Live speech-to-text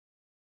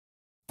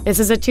This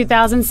is a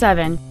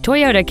 2007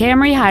 Toyota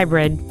Camry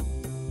Hybrid.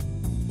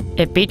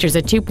 It features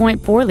a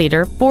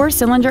 2.4-liter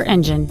four-cylinder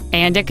engine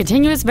and a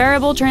continuous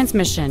variable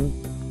transmission.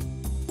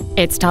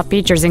 Its top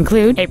features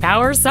include a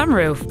power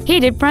sunroof,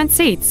 heated front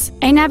seats,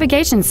 a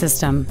navigation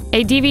system,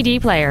 a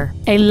DVD player,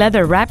 a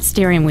leather-wrapped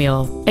steering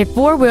wheel, a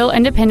four-wheel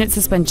independent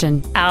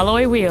suspension,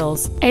 alloy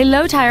wheels, a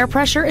low tire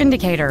pressure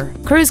indicator,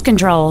 cruise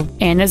control,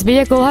 and this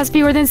vehicle has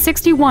fewer than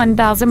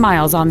 61,000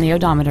 miles on the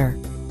odometer.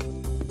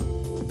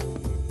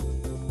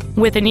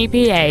 With an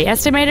EPA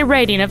estimated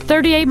rating of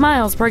 38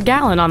 miles per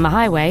gallon on the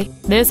highway,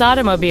 this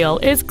automobile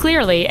is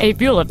clearly a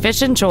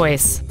fuel-efficient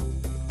choice.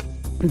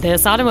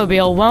 This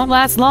automobile won't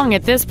last long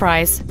at this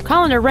price.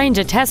 Call and arrange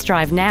a test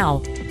drive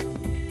now.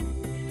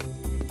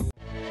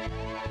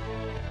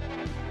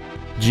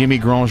 Jimmy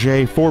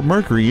Granger Ford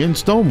Mercury in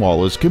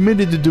Stonewall is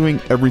committed to doing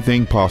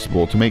everything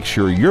possible to make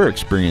sure your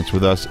experience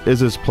with us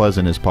is as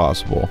pleasant as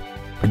possible.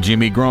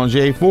 Jimmy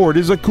Granger Ford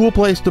is a cool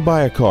place to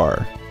buy a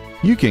car.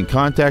 You can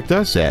contact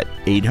us at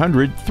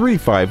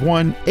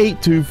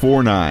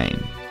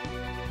 800-351-8249.